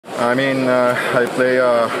I mean, I play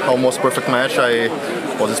almost perfect match. I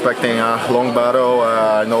was expecting a long battle.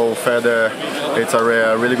 I know Federer, it's a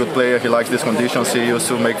really good player. He likes these conditions. He used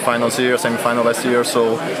to make finals here, semi-final last year.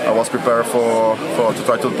 So I was prepared to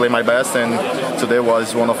try to play my best. And today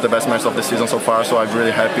was one of the best matches of the season so far. So I'm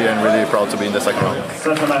really happy and really proud to be in the second round.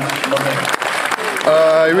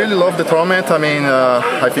 I really love the tournament. I mean,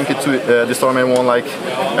 I think this tournament won like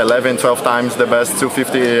 11, 12 times the best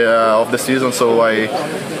 250 of the season. So I'm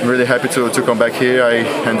really happy to come back here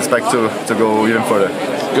and expect to go even further.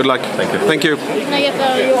 Good luck. Thank you. Thank you. Can I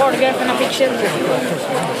get your autograph and a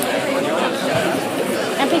picture?